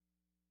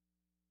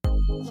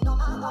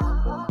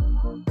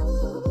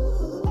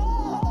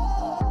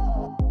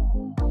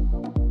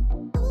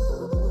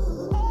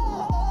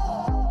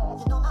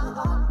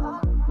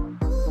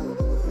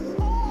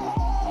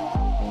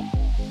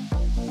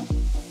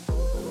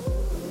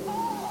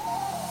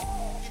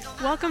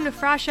Welcome to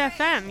Frosh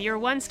FM, your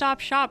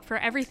one-stop shop for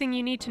everything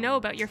you need to know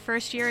about your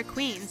first year at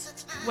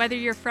Queen's. Whether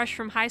you're fresh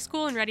from high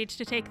school and ready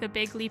to take the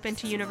big leap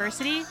into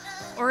university,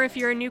 or if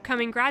you're a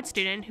newcoming grad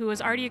student who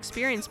has already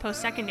experienced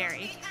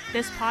post-secondary,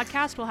 this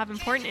podcast will have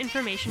important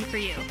information for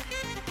you.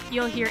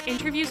 You'll hear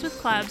interviews with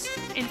clubs,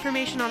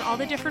 information on all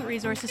the different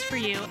resources for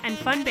you, and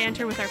fun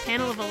banter with our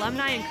panel of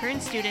alumni and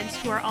current students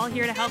who are all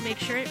here to help make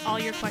sure all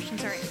your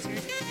questions are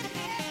answered.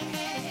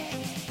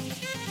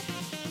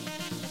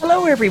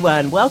 Hello,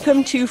 everyone.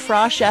 Welcome to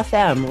Frosh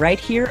FM, right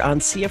here on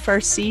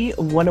CFRC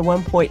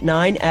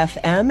 101.9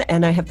 FM,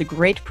 and I have the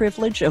great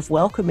privilege of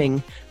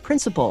welcoming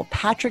Principal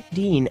Patrick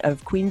Dean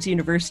of Queen's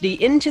University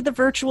into the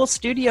virtual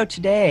studio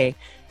today.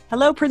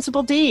 Hello,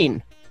 Principal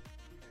Dean.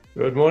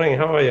 Good morning.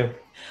 How are you?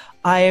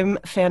 I'm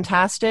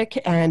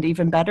fantastic and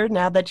even better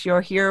now that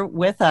you're here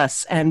with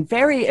us, and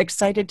very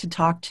excited to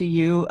talk to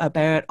you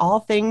about all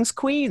things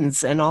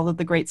Queen's and all of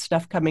the great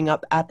stuff coming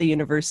up at the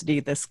university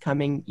this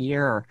coming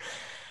year.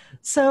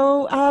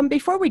 So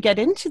before we get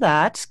into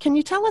that, can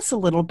you tell us a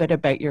little bit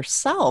about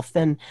yourself?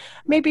 And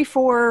maybe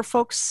for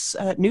folks,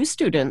 new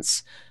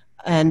students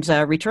and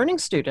returning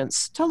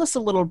students, tell us a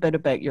little bit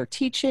about your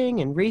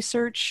teaching and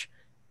research,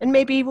 and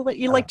maybe what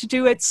you like to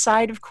do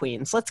outside of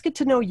Queen's. Let's get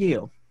to know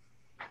you.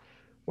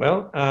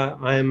 Well,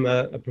 I'm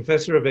a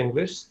professor of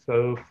English.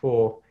 So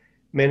for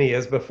many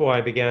years before I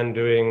began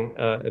doing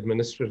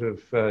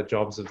administrative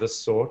jobs of this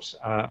sort,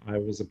 I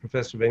was a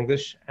professor of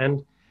English,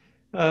 and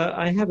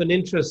I have an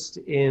interest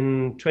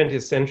in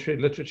 20th century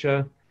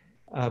literature,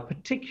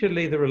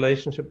 particularly the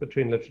relationship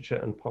between literature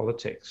and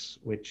politics,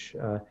 which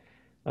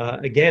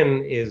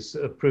again is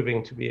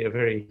proving to be a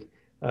very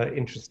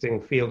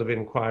interesting field of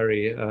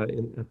inquiry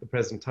at the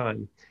present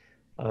time.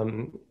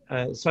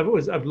 So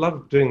I've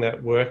loved doing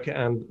that work,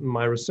 and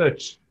my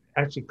research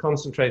actually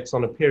concentrates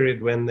on a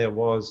period when there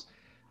was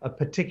a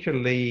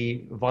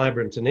particularly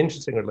vibrant and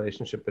interesting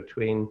relationship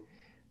between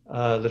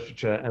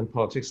literature and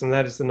politics, and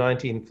that is the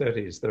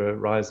 1930s, the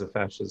rise of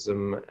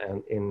fascism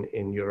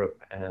in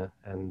Europe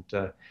and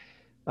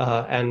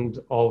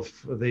of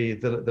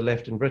the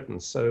left in Britain.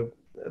 So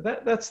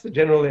that's the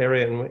general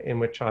area in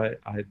which I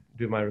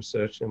do my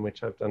research, in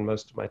which I've done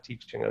most of my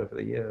teaching over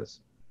the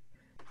years.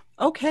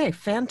 Okay,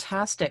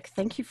 fantastic.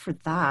 Thank you for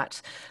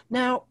that.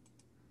 Now,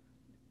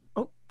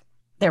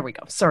 there we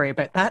go. Sorry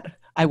about that.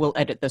 I will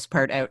edit this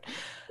part out.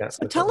 Yeah,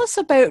 so tell us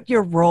about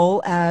your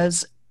role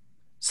as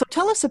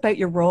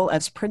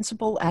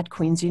principal at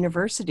Queen's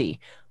University.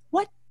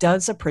 What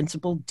does a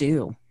principal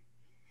do?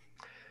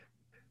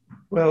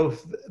 Well,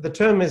 the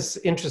term is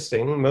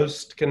interesting.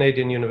 Most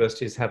Canadian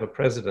universities have a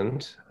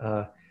president.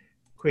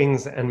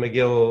 Queen's and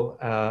McGill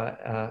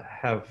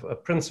have a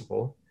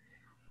principal.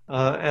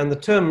 And the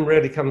term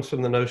really comes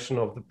from the notion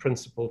of the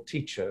principal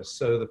teacher.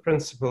 So the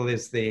principal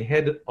is the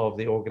head of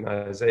the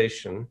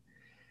organization.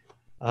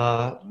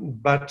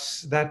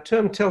 But that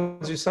term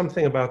tells you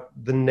something about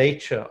the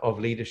nature of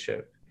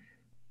leadership.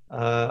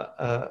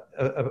 A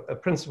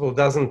principal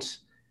doesn't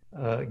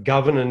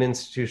govern an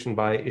institution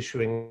by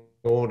issuing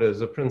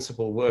orders. A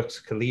principal works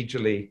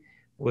collegially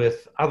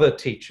with other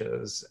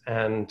teachers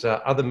and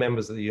other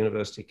members of the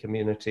university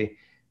community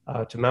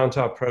to mount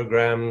our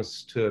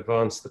programs, to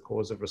advance the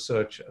cause of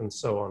research, and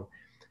so on.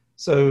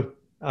 So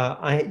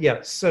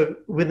so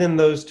within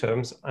those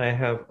terms, I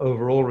have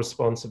overall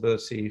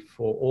responsibility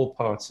for all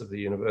parts of the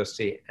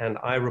university, and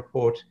I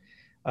report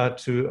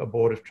to a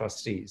board of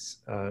trustees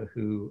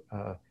who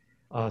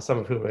some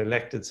of whom are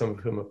elected, some of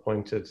whom are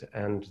appointed,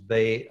 and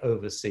they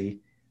oversee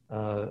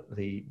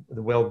the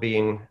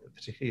well-being,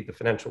 particularly the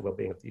financial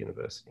well-being of the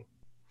university.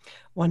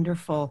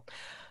 Wonderful.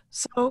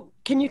 So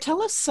can you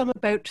tell us some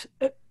about,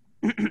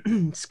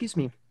 excuse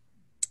me,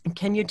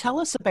 can you tell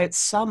us about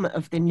some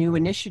of the new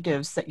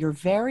initiatives that you're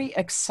very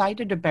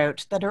excited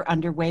about that are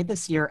underway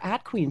this year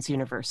at Queen's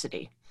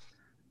University?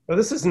 Well,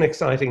 this is an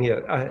exciting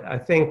year. I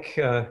think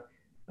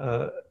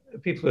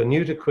people who are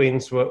new to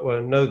Queen's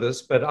won't know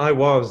this, but I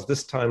was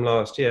this time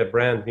last year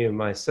brand new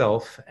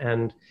myself,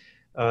 and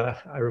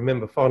I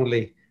remember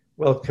fondly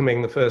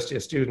welcoming the first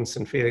year students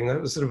and feeling that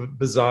was sort of a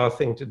bizarre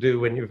thing to do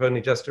when you've only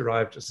just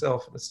arrived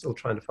yourself and are still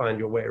trying to find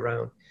your way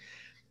around.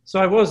 So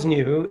I was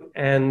new,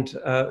 and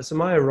so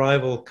my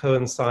arrival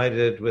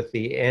coincided with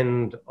the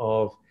end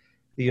of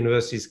the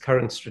university's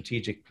current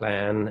strategic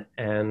plan,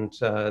 and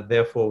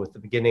therefore with the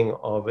beginning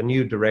of a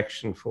new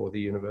direction for the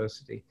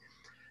university.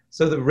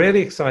 So the really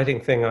exciting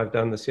thing I've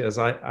done this year is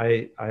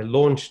I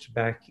launched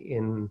back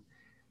in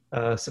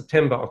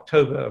September,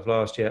 October of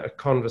last year, a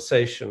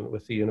conversation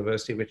with the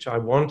university, which I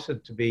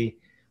wanted to be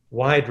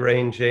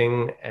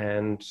wide-ranging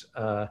and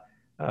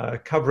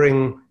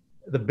covering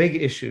the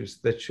big issues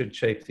that should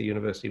shape the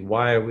university.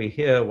 Why are we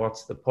here?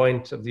 What's the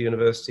point of the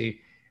university?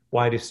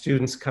 Why do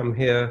students come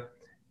here?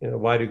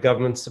 Why do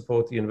governments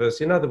support the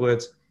university? In other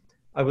words,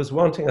 I was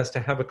wanting us to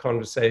have a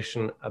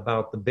conversation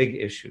about the big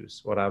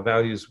issues, what our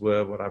values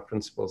were, what our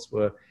principles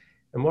were,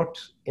 and what,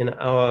 in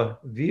our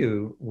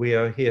view, we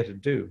are here to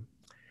do.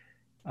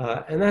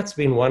 And that's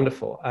been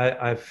wonderful.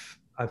 I've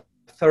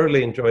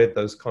thoroughly enjoyed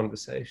those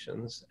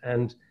conversations.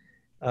 And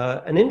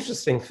an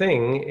interesting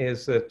thing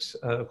is that,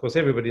 of course,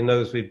 everybody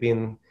knows we've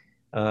been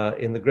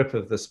in the grip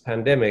of this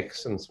pandemic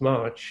since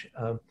March.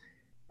 One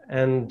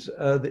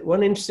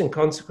interesting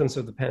consequence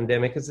of the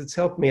pandemic is it's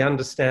helped me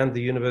understand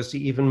the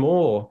university even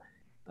more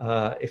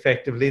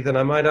effectively than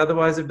I might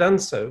otherwise have done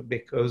so,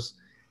 because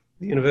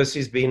the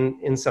university's been,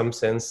 in some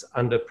sense,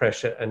 under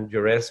pressure and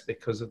duress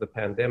because of the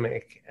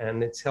pandemic,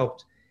 and it's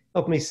helped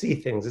me see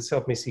things. It's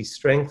helped me see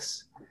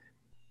strengths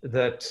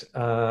that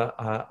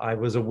I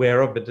was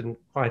aware of but didn't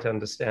quite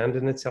understand,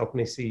 and it's helped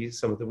me see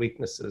some of the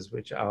weaknesses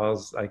which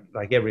ours,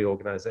 like every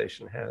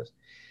organization, has.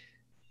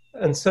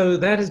 And so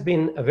that has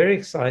been a very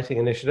exciting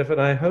initiative, and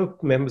I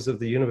hope members of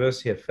the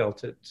university have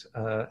felt it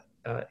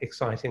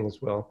exciting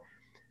as well,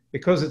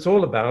 because it's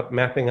all about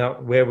mapping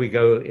out where we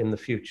go in the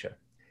future.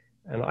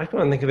 And I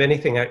can't think of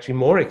anything actually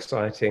more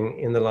exciting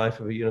in the life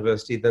of a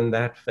university than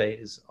that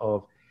phase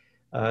of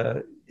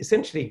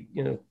essentially,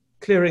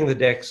 clearing the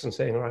decks and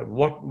saying, all right,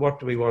 what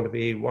do we want to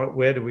be?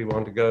 Where do we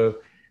want to go?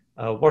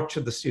 What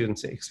should the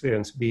students'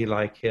 experience be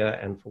like here,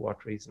 and for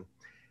what reason?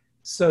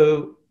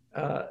 So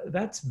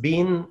that's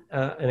been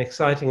an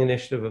exciting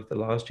initiative of the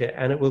last year,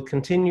 and it will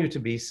continue to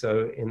be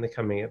so in the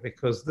coming year,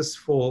 because this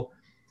fall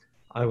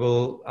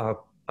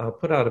I'll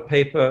put out a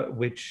paper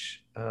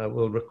which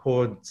will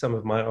record some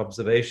of my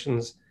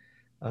observations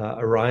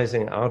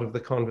arising out of the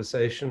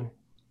conversation.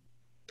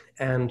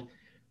 And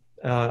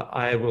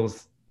I will,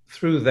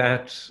 through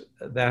that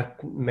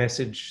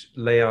message,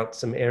 lay out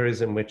some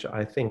areas in which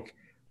I think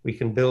we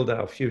can build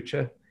our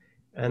future.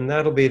 And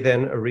that'll be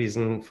then a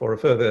reason for a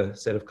further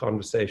set of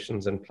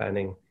conversations and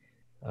planning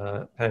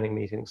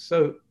meetings.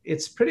 So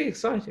it's pretty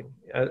exciting.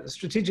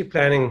 Strategic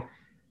planning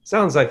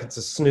sounds like it's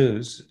a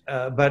snooze,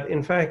 but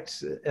in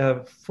fact,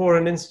 for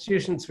an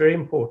institution, it's very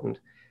important.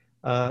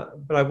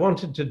 But I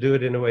wanted to do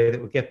it in a way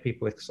that would get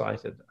people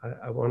excited.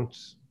 I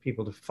want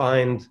people to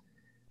find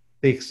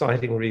the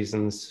exciting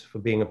reasons for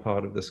being a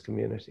part of this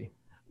community.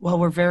 Well,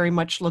 we're very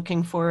much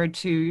looking forward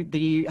to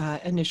the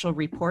initial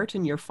report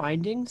and your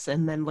findings,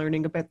 and then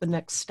learning about the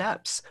next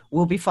steps.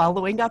 We'll be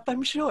following up,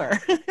 I'm sure.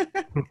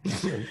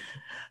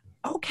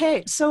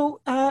 Okay, so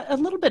a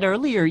little bit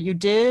earlier, you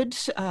did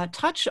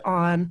touch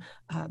on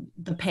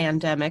the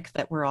pandemic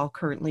that we're all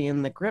currently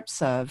in the grips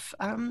of.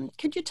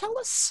 Could you tell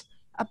us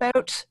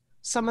about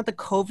some of the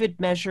COVID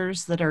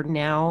measures that are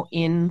now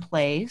in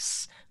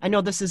place? I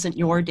know this isn't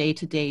your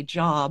day-to-day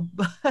job,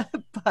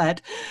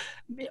 but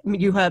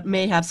you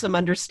may have some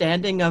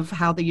understanding of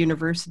how the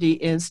university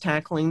is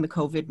tackling the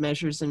COVID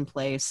measures in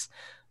place.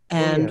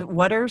 And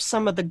what are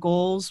some of the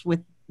goals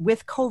with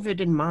COVID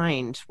in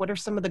mind? What are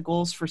some of the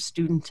goals for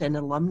student and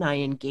alumni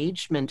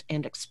engagement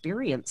and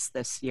experience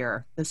this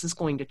year? This is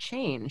going to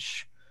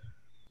change.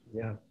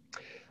 Yeah.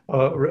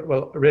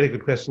 Well, a really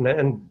good question.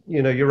 And,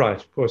 you're right.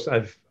 Of course,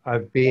 I've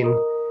actually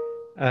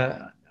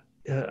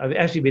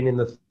been in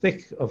the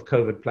thick of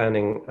COVID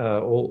planning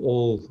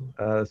all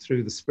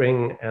through the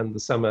spring and the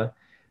summer.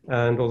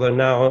 And although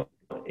now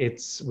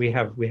we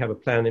have a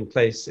plan in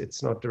place,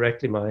 it's not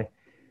directly my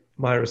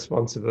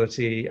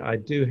responsibility. I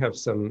do have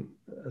some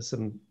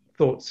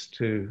thoughts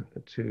to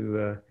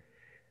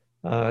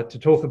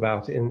talk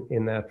about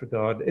in that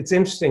regard. It's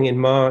interesting, in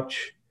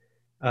March,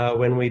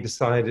 when we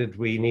decided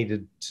we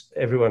needed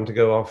everyone to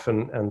go off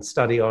and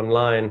study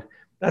online,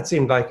 that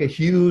seemed like a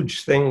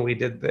huge thing we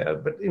did there.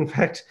 But in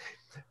fact,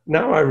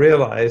 now I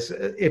realize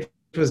it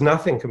was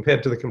nothing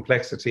compared to the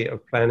complexity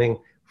of planning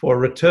for a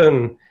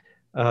return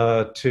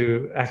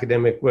to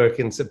academic work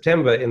in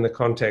September in the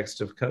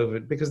context of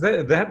COVID, because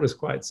that was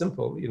quite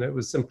simple. It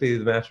was simply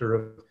the matter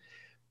of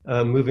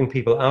moving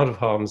people out of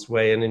harm's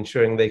way and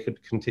ensuring they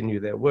could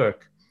continue their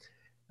work.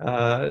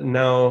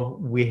 Now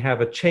we have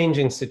a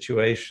changing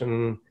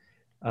situation.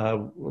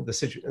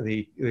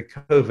 The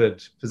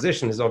COVID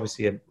position is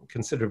obviously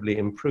considerably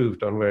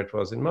improved on where it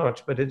was in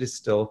March, but it is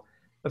still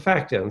a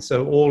factor. And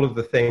so all of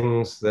the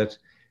things that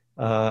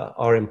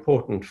are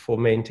important for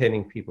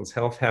maintaining people's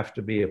health have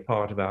to be a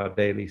part of our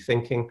daily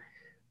thinking.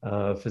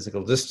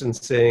 Physical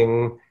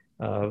distancing,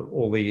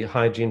 all the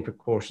hygiene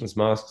precautions,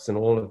 masks, and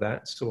all of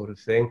that sort of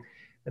thing.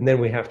 And then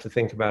we have to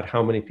think about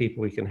how many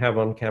people we can have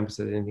on campus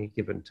at any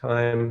given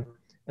time.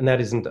 And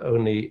that isn't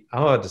only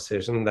our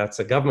decision, that's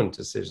a government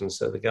decision.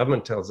 So the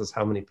government tells us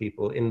how many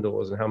people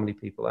indoors and how many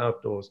people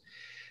outdoors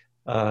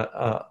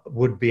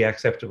would be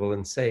acceptable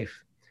and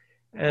safe.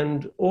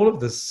 And all of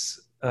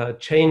this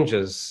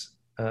changes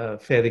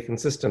fairly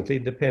consistently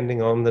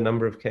depending on the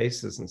number of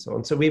cases and so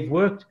on. So we've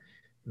worked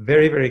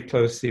very, very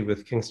closely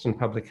with Kingston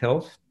Public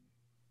Health,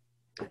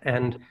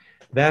 and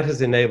that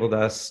has enabled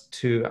us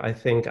to, I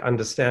think,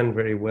 understand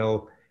very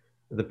well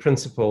the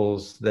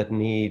principles that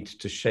need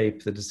to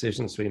shape the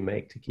decisions we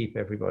make to keep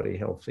everybody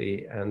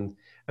healthy. And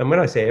when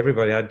I say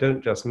everybody, I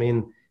don't just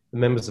mean the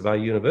members of our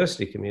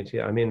university community,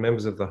 I mean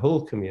members of the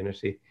whole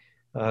community.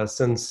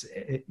 since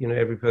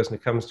every person who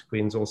comes to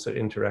Queen's also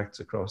interacts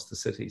across the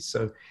city.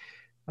 So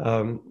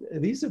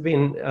these have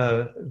been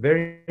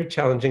very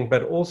challenging,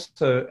 but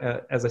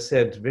also, as I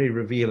said, very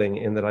revealing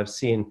in that I've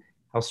seen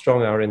how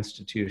strong our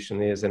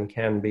institution is and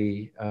can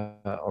be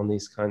on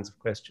these kinds of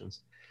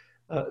questions.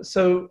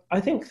 So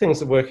I think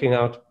things are working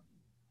out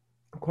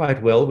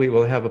quite well. We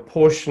will have a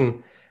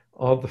portion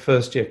of the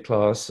first year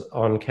class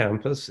on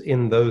campus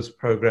in those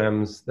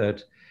programs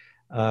that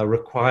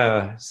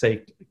require,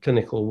 say,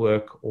 clinical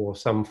work or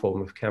some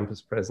form of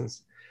campus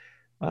presence.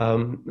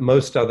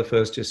 Most other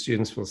first year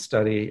students will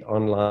study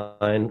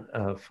online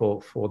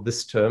for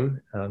this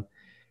term.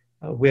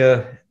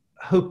 We're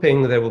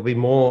hoping there will be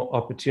more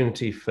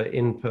opportunity for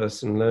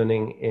in-person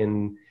learning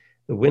in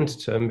the winter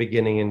term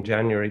beginning in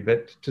January,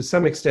 but to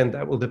some extent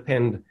that will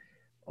depend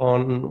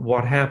on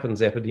what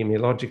happens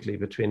epidemiologically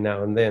between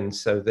now and then,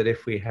 so that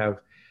if we have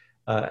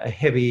a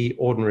heavy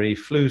ordinary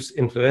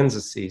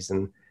influenza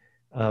season,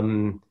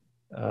 piggybacking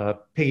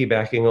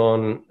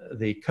on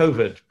the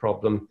COVID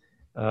problem,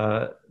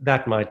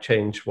 that might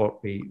change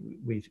what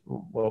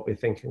we're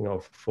thinking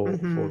of for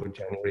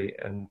January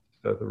and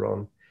further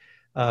on.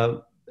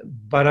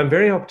 But I'm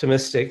very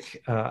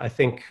optimistic. I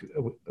think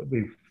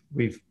we've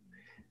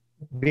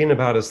been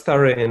about as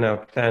thorough in our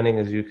planning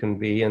as you can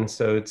be, and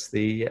so it's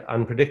the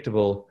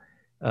unpredictable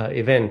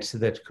event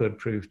that could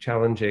prove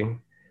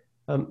challenging.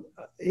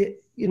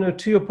 To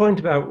your point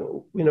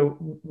about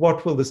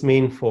what will this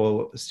mean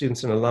for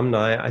students and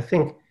alumni, I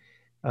think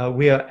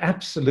we are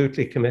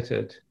absolutely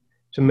committed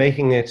to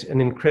making it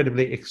an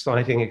incredibly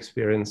exciting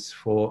experience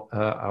for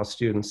our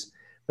students,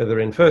 whether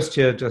in first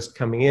year just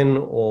coming in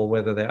or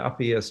whether they're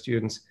upper year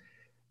students.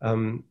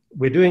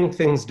 We're doing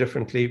things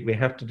differently. We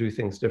have to do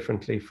things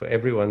differently for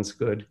everyone's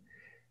good.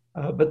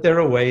 But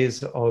there are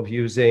ways of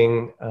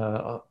using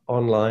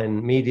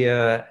online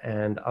media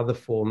and other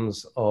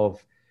forms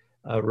of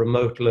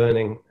remote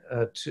learning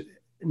to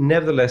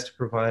nevertheless to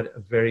provide a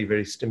very,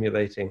 very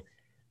stimulating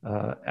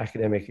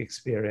academic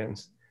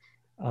experience.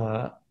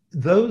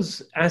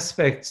 Those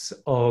aspects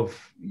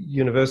of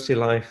university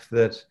life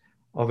that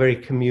are very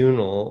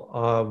communal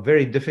are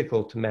very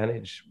difficult to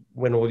manage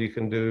when all you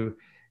can do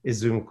is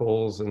Zoom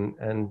calls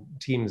and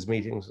Teams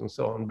meetings and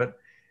so on. But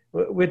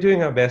we're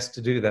doing our best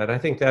to do that. I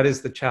think that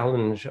is the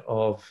challenge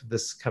of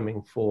this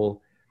coming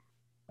fall.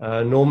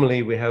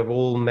 Normally we have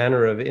all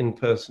manner of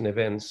in-person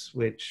events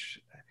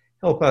which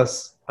help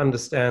us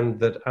understand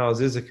that ours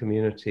is a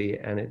community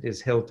and it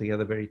is held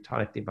together very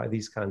tightly by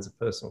these kinds of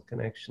personal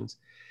connections.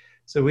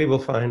 So we will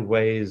find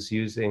ways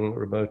using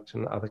remote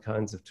and other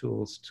kinds of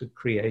tools to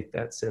create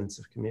that sense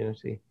of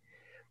community.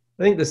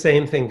 I think the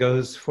same thing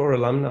goes for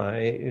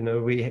alumni.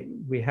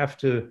 We have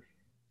to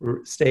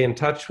stay in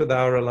touch with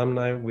our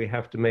alumni. We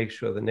have to make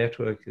sure the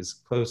network is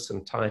close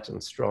and tight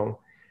and strong.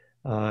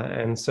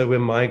 And so we're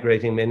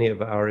migrating many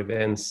of our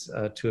events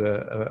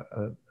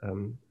to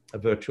a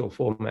virtual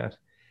format.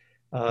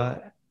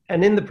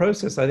 And in the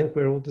process, I think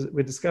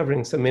we're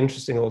discovering some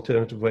interesting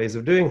alternative ways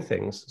of doing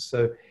things.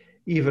 So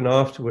even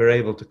after we're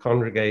able to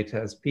congregate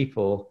as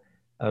people,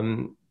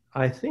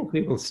 I think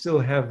we will still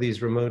have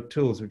these remote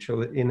tools which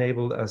will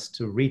enable us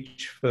to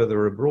reach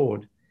further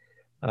abroad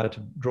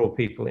to draw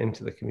people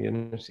into the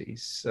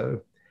communities.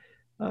 So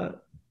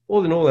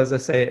all in all, as I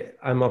say,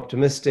 I'm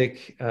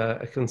optimistic.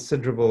 A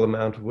considerable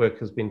amount of work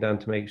has been done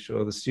to make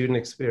sure the student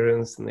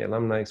experience and the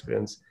alumni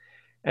experience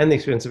and the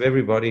experience of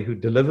everybody who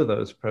deliver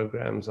those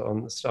programs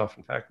on the staff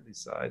and faculty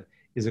side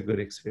is a good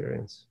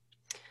experience.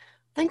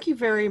 Thank you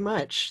very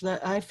much.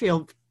 I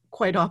feel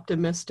quite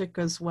optimistic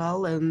as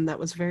well, and that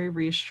was very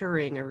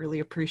reassuring. I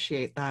really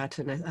appreciate that,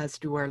 and as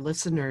do our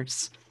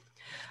listeners.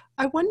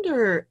 I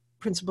wonder,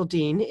 Principal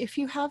Dean, if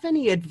you have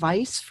any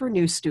advice for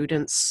new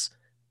students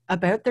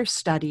about their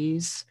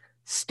studies,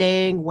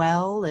 staying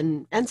well,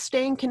 and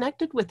staying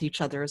connected with each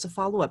other as a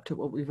follow-up to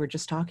what we were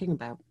just talking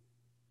about.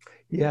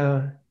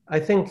 Yeah, I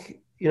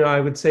think,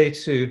 I would say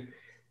to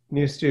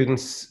new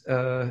students,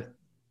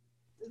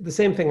 the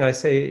same thing I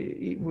say,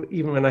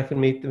 even when I can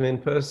meet them in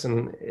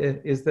person,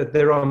 is that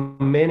there are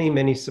many,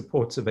 many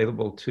supports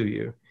available to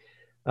you.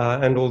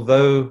 And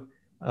although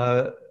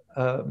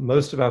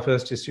most of our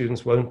first year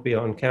students won't be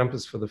on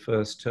campus for the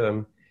first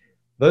term,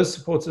 those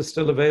supports are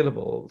still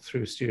available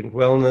through student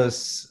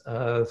wellness,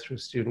 through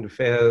student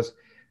affairs,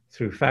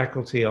 through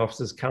faculty,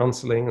 officers,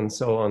 counseling, and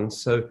so on.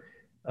 So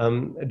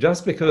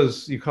just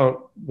because you can't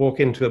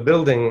walk into a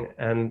building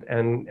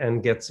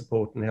and get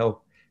support and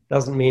help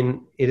doesn't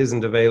mean it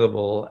isn't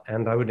available.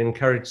 And I would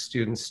encourage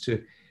students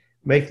to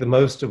make the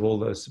most of all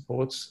those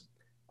supports.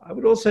 I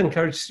would also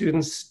encourage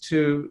students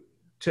to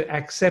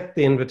accept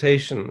the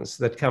invitations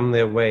that come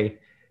their way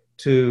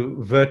to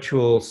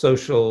virtual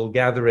social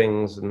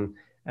gatherings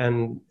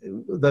and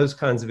those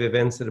kinds of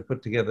events that are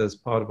put together as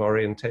part of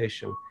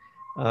orientation.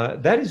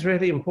 That is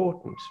really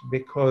important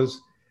because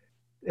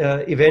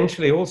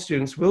eventually all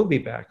students will be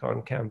back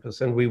on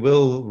campus and we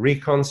will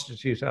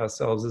reconstitute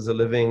ourselves as a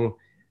living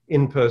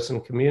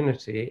in-person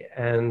community.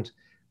 And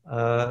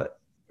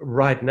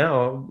right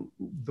now,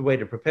 the way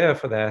to prepare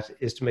for that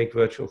is to make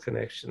virtual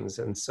connections.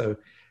 And so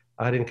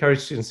I'd encourage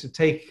students to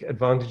take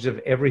advantage of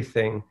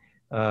everything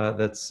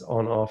that's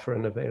on offer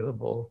and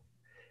available.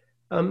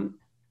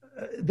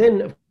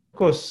 Then, of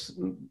course,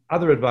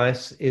 other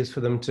advice is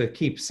for them to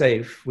keep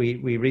safe.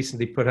 We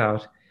recently put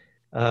out,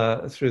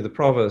 through the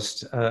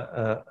provost,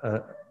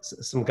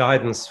 some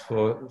guidance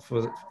for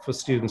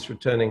students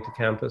returning to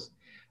campus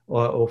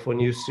or for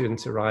new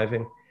students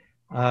arriving.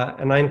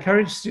 And I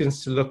encourage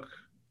students to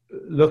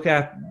look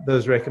at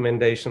those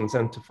recommendations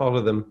and to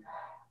follow them,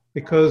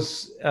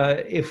 because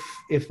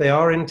if they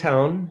are in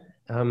town,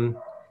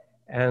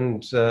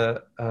 and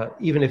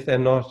even if they're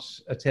not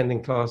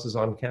attending classes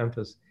on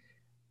campus,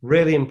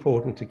 really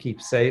important to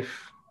keep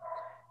safe,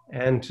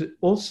 and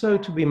also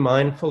to be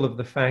mindful of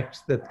the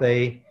fact that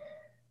they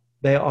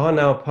are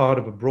now part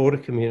of a broader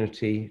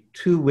community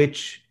to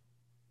which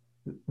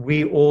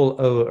we all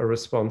owe a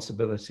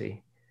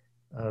responsibility.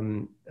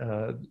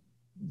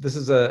 This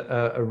is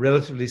a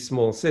relatively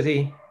small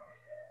city.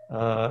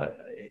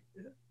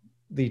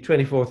 The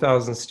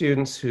 24,000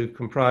 students who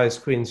comprise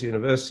Queen's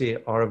University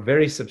are a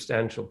very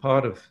substantial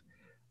part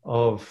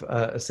of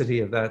a city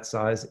of that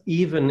size.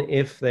 Even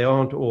if they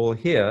aren't all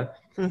here,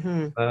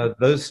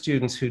 those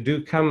students who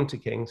do come to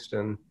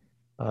Kingston,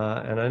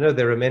 and I know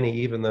there are many,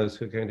 even those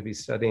who are going to be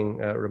studying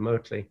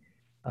remotely,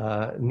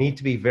 need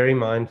to be very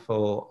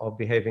mindful of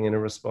behaving in a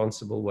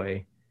responsible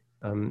way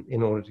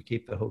in order to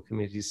keep the whole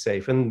community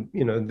safe. And,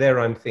 there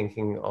I'm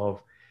thinking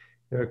of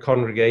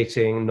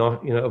congregating,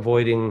 not,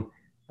 avoiding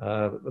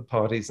the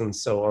parties and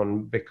so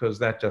on, because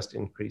that just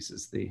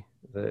increases the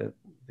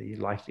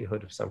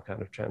likelihood of some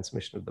kind of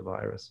transmission of the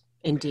virus.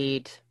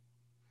 Indeed.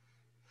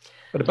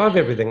 But above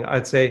everything,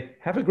 I'd say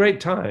have a great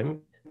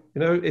time.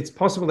 It's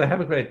possible to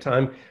have a great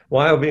time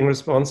while being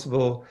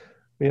responsible,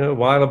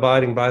 while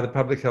abiding by the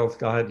public health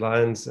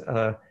guidelines.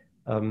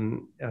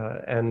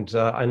 And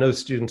I know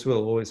students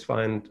will always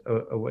find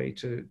a way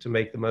to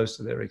make the most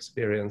of their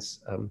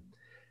experience.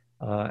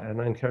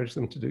 And I encourage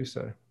them to do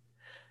so.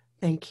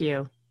 Thank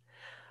you.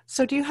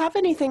 So do you have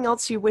anything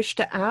else you wish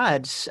to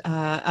add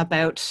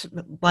about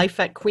life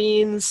at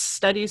Queen's,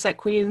 studies at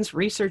Queen's,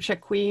 research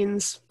at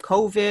Queen's,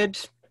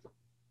 COVID?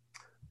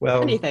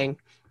 Well, anything?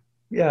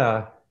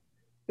 Yeah,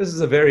 this is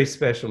a very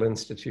special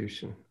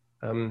institution.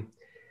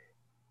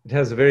 It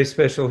has a very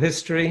special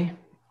history.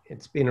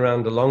 It's been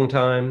around a long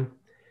time.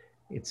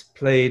 It's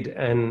played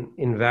an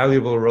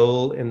invaluable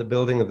role in the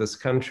building of this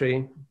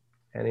country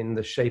and in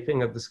the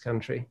shaping of this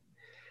country.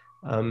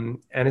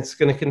 And it's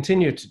going to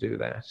continue to do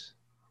that.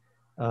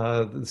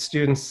 The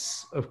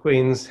students of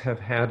Queen's have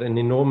had an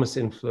enormous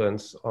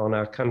influence on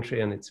our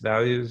country and its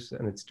values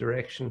and its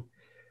direction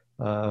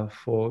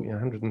for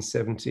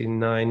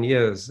 179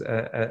 years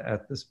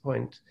at this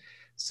point.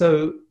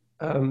 So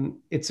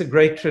it's a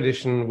great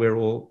tradition we're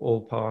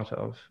all part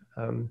of.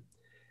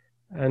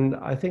 And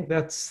I think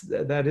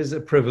that is a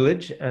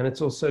privilege, and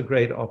it's also a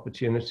great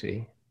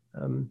opportunity.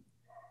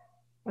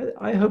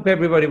 I hope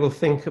everybody will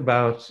think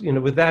about,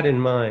 with that in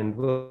mind,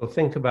 will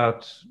think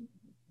about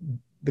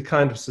the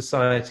kind of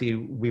society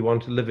we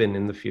want to live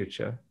in the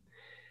future,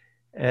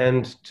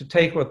 and to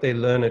take what they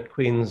learn at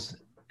Queen's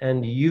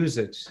and use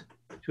it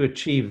to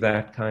achieve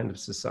that kind of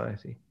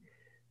society.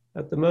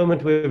 At the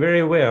moment, we're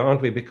very aware,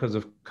 aren't we, because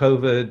of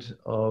COVID,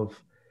 of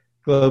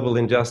global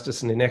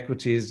injustice and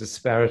inequities,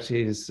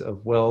 disparities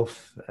of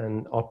wealth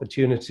and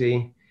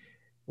opportunity.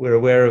 We're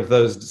aware of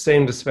those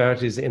same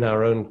disparities in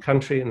our own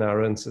country, in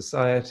our own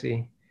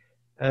society.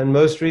 And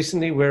most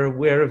recently, we're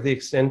aware of the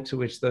extent to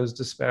which those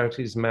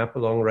disparities map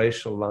along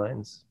racial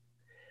lines.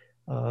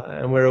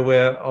 And we're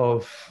aware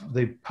of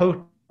the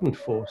potent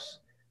force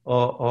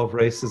of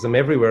racism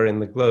everywhere in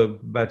the globe,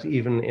 but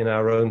even in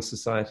our own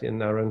society, in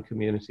our own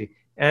community,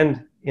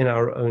 and in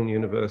our own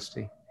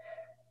university.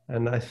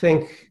 And I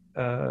think,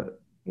 the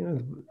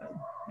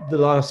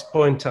last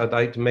point I'd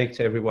like to make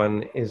to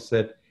everyone is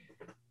that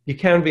you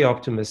can be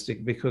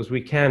optimistic, because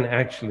we can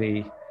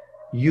actually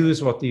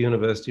use what the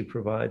university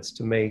provides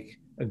to make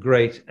a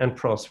great and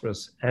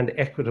prosperous and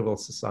equitable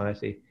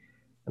society.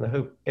 And I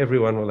hope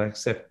everyone will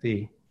accept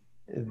the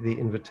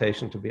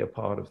invitation to be a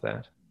part of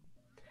that.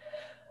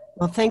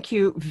 Well, thank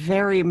you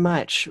very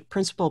much,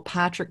 Principal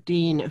Patrick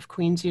Dean of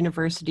Queen's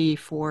University,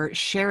 for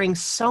sharing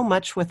so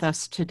much with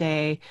us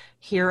today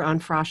here on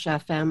Frosh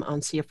FM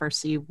on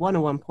CFRC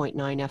 101.9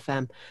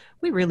 FM.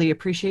 We really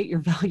appreciate your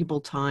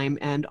valuable time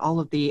and all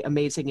of the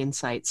amazing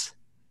insights.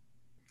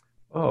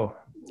 Oh,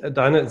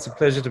 Dinah, it's a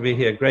pleasure to be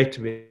here. Great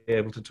to be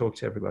able to talk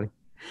to everybody.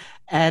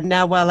 And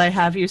now, while I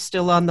have you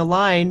still on the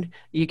line,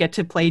 you get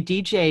to play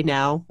DJ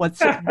now.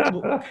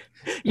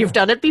 You've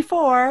done it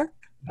before.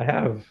 I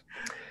have.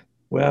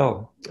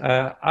 Well,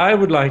 I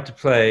would like to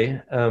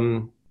play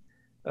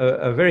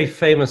a very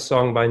famous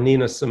song by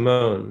Nina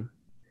Simone,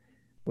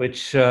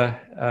 which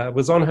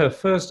was on her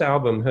first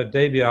album, her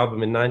debut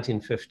album in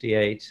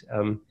 1958.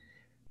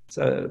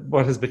 So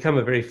what has become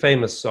a very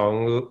famous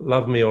song,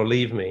 Love Me or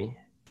Leave Me.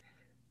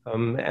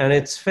 And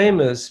it's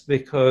famous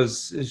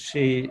because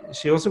she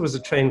also was a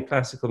trained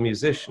classical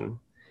musician.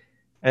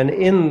 And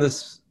in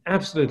this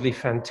absolutely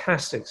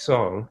fantastic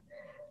song,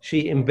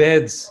 she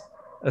embeds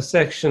a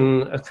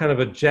section, a kind of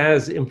a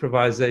jazz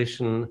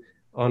improvisation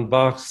on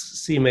Bach's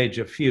C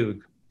major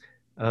fugue.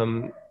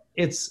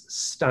 It's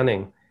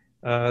stunning.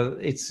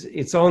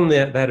 It's on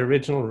that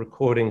original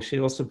recording. She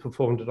also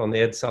performed it on the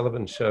Ed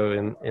Sullivan Show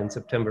in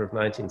September of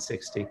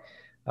 1960.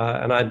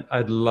 And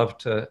I'd love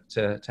to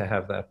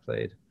have that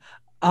played.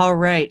 All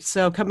right.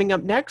 So coming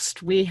up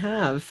next, we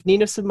have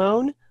Nina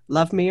Simone,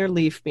 Love Me or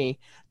Leave Me.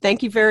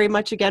 Thank you very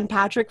much again,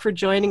 Patrick, for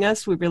joining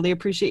us. We really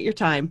appreciate your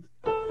time.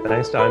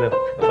 Thanks, Dinah.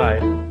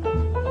 Bye.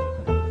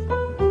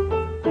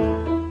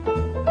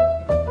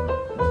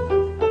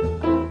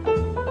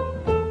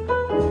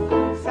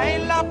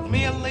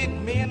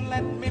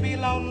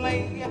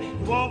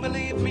 You won't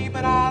believe me,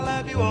 but I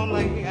love you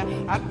only.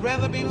 I'd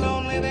rather be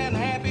lonely than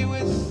happy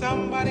with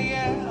somebody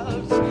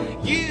else.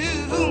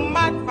 You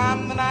might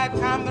find the night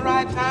time the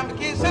right time for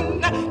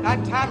kissing.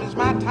 Night time is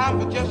my time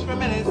for just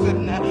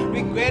reminiscing,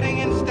 regretting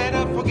instead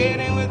of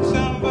forgetting with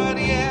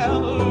somebody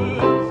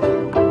else.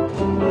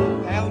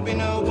 There'll be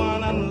no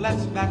one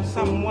unless that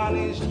someone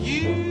is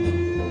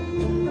you.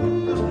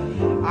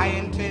 I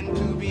intend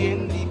to be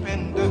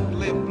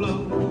independently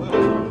blue.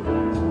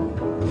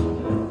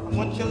 I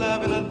want your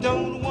love and I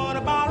don't want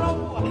to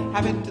borrow.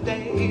 Have it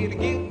today to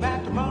give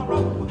back tomorrow.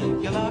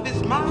 Your love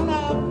is my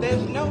love.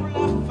 There's no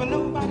love for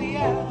nobody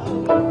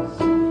else.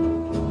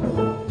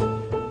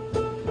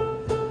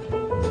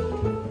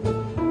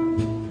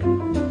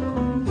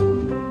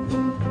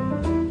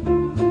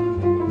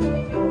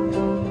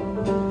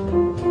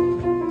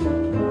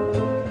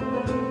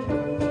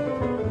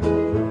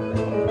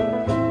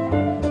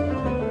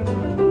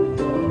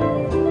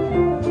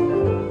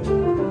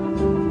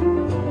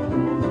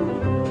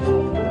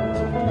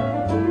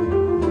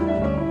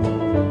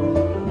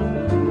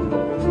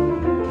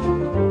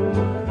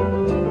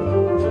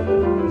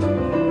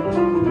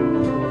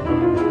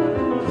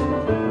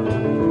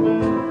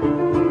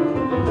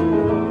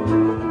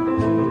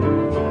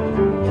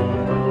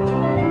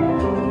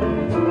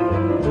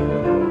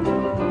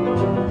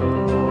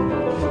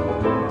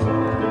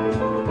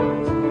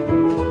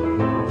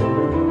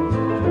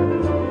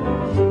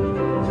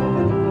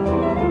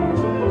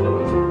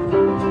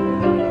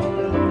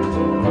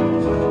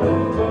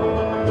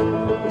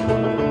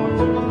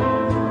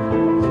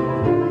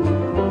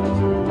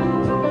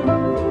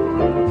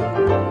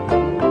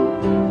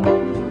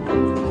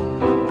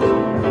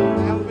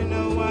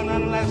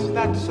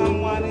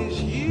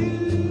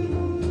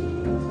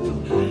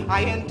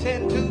 I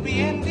intend to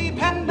be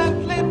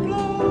independently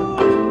blue.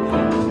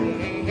 Say,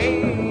 hey,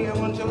 hey, I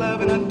want your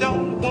love and I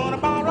don't want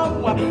to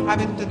borrow.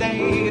 Have it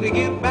today to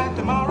give back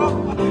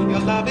tomorrow. Your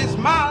love is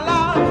my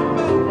love.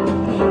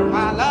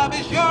 My love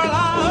is your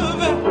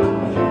love.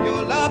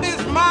 Your love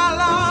is my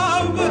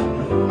love.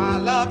 My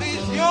love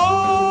is your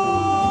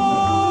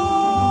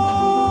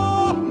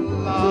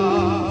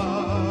love.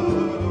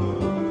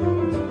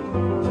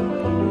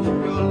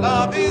 Your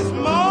love is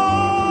mine.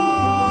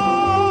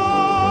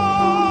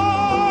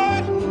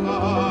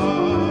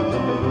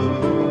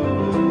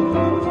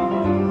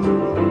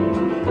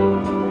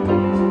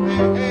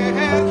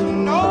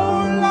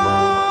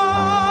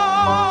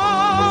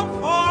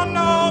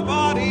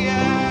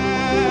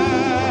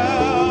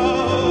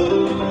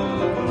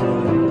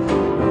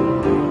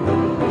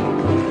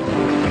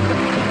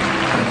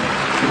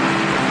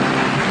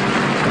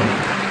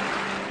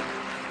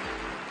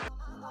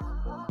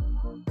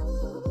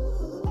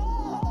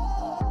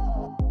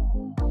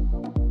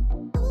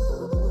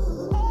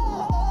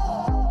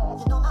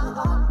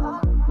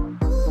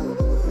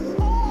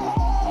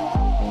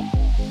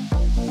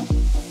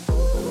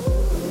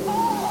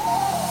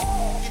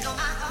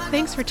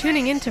 Thanks for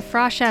tuning in to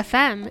Frosh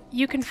FM.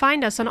 You can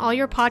find us on all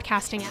your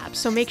podcasting apps,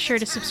 so make sure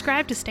to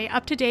subscribe to stay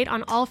up to date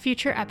on all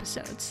future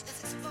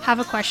episodes. Have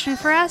a question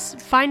for us?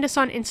 Find us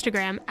on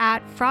Instagram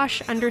at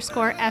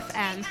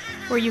Frosh_FM,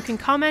 where you can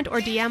comment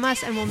or DM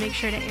us and we'll make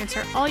sure to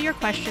answer all your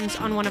questions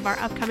on one of our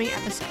upcoming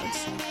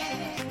episodes.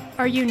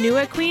 Are you new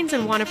at Queen's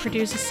and want to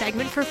produce a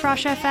segment for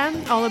Frosh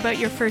FM all about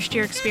your first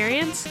year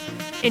experience?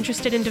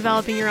 Interested in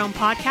developing your own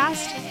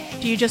podcast?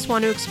 Do you just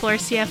want to explore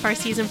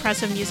CFRC's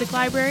impressive music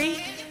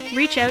library?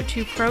 Reach out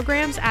to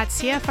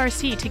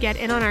programs@CFRC to get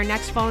in on our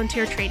next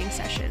volunteer training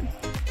session.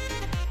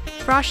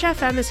 Frosh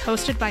FM is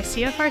hosted by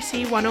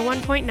CFRC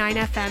 101.9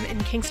 FM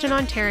in Kingston,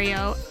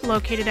 Ontario,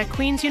 located at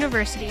Queen's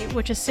University,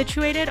 which is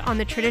situated on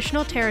the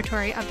traditional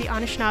territory of the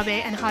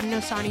Anishinaabe and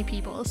Haudenosaunee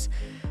peoples.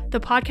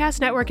 The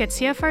podcast network at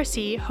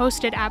CFRC,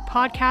 hosted at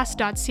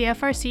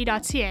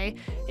podcast.cfrc.ca,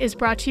 is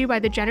brought to you by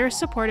the generous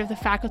support of the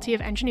Faculty of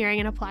Engineering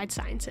and Applied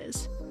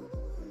Sciences.